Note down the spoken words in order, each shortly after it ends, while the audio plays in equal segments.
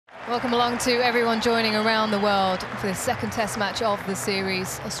Welcome along to everyone joining around the world for the second test match of the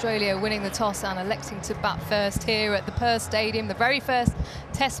series. Australia winning the toss and electing to bat first here at the Perth Stadium, the very first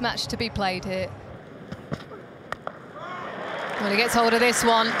test match to be played here. Well, he gets hold of this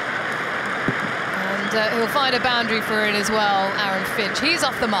one. And he'll find a boundary for it as well, Aaron Finch. He's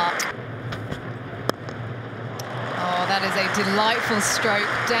off the mark. Oh, that is a delightful stroke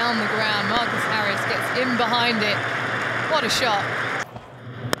down the ground. Marcus Harris gets in behind it. What a shot.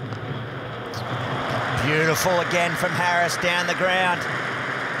 Beautiful again from Harris down the ground.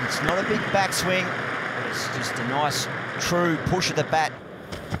 It's not a big backswing, but it's just a nice, true push of the bat.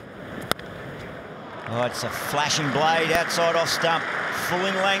 Oh, it's a flashing blade outside off stump, full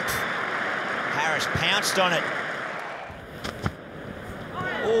in length. Harris pounced on it.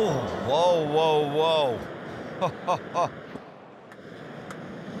 Oh, whoa, whoa, whoa.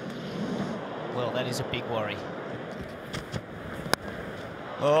 Well, that is a big worry.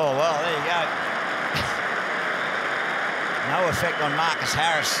 Oh, well, there you go. No effect on Marcus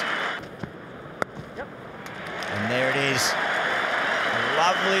Harris. Yep. And there it is. A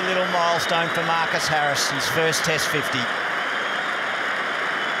lovely little milestone for Marcus Harris, his first Test 50. Yeah,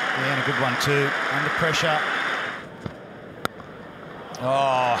 and a good one too, under pressure.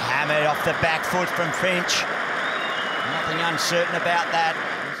 Oh, hammered off the back foot from Finch. Nothing uncertain about that.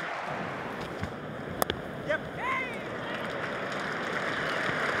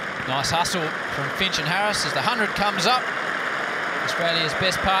 Nice hustle from Finch and Harris as the 100 comes up. Australia's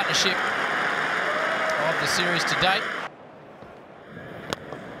best partnership of the series to date.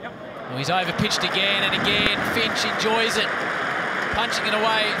 Well, he's overpitched again and again. Finch enjoys it, punching it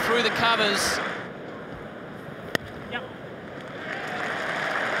away through the covers.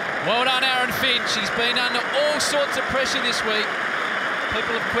 Well done, Aaron Finch. He's been under all sorts of pressure this week.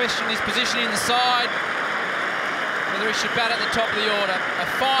 People have questioned his position in the side, whether he should bat at the top of the order. A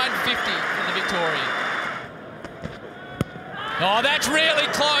fine 50 from the Victorian. Oh, that's really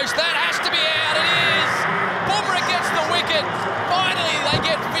close. That has to be out. It is. Bumrah gets the wicket. Finally, they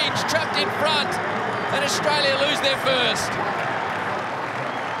get Finch trapped in front, and Australia lose their first.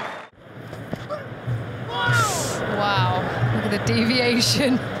 Wow, look at the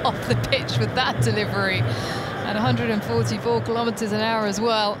deviation off the pitch with that delivery at 144 kilometres an hour as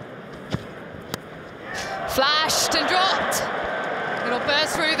well. Flashed and dropped. It'll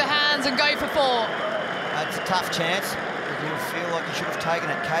burst through the hands and go for 4. That's a tough chance. You'll feel like you should have taken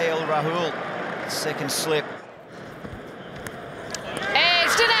it. KL Rahul, second slip.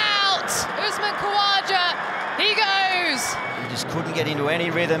 Edged it out. Usman Khawaja, he goes. He just couldn't get into any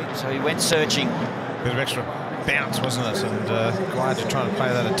rhythm, so he went searching. Bit of extra bounce, wasn't it? And Khawaja trying to play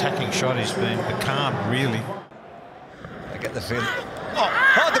that attacking shot. He's been becalmed, really. I get the feel.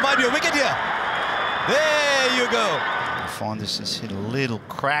 Oh, there might be a wicket here. There you go. I find this has hit a little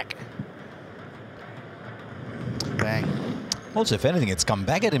crack. Bang. Also, if anything, it's come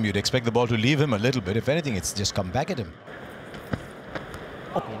back at him. You'd expect the ball to leave him a little bit. If anything, it's just come back at him.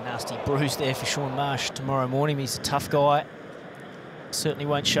 A nasty bruise there for Shaun Marsh tomorrow morning. He's a tough guy. Certainly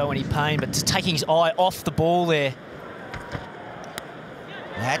won't show any pain, but just taking his eye off the ball there.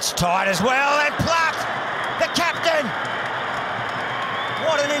 That's tight as well, and plucked! The captain!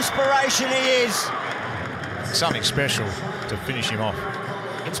 What an inspiration he is! Something special to finish him off.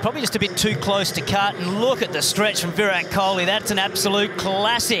 It's probably just a bit too close to cut, and look at the stretch from Virat Kohli. That's an absolute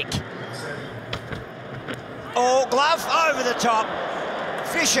classic. Oh, glove over the top.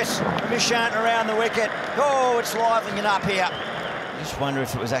 Vicious Mishant around the wicket. Oh, it's livening up here. Just wonder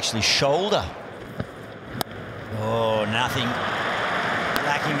if it was actually shoulder. Oh, nothing.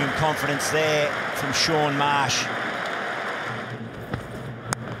 Lacking in confidence there from Shaun Marsh.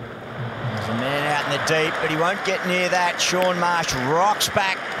 There's a man out in the deep, but he won't get near that. Shaun Marsh rocks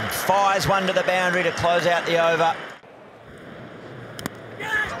back and fires one to the boundary to close out the over.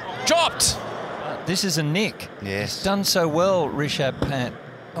 Dropped. This is a nick. Yes. He's done so well, Rishabh Pant.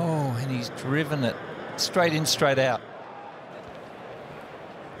 Oh, and he's driven it straight in, straight out.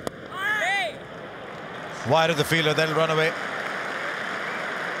 Wide of the fielder, they'll run away.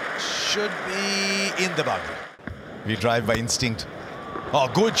 Should be in the boundary. We drive by instinct. Oh,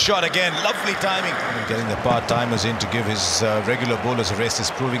 good shot again. Lovely timing. Getting the part-timers in to give his regular bowlers a rest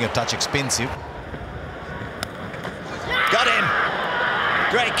is proving a touch expensive. Got him.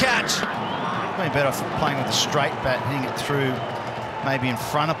 Great catch. Been better off playing with a straight bat, hitting it through, maybe in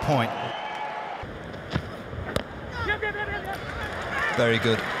front of point. Very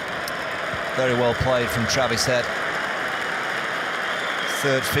good. Very well played from Travis Head.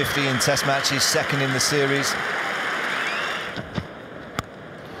 Third 50 in Test matches, second in the series.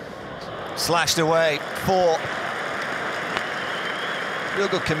 Slashed away, 4. Real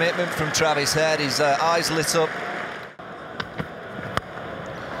good commitment from Travis Head. His eyes lit up.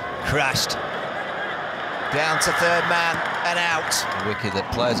 Crushed. Down to third man and out. A wicket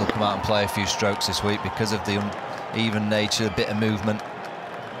that players will come out and play a few strokes this week because of the uneven nature, a bit of movement.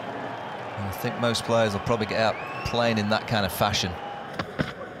 And I think most players will probably get out playing in that kind of fashion.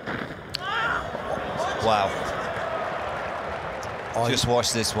 Wow. Just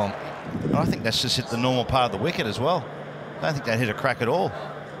watch this one. I think that's just hit the normal part of the wicket as well. I don't think that hit a crack at all.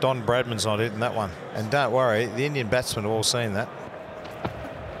 Don Bradman's not hitting that one. And don't worry, the Indian batsmen have all seen that.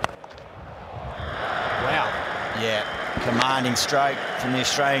 Wow. Yeah, commanding stroke from the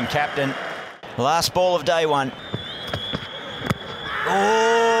Australian captain. Last ball of day one.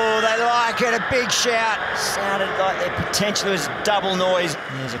 Oh, they like it, a big shout. Sounded like their potential was double noise.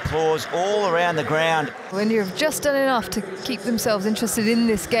 There's applause all around the ground. India have just done enough to keep themselves interested in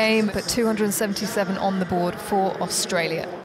this game, but 277 on the board for Australia.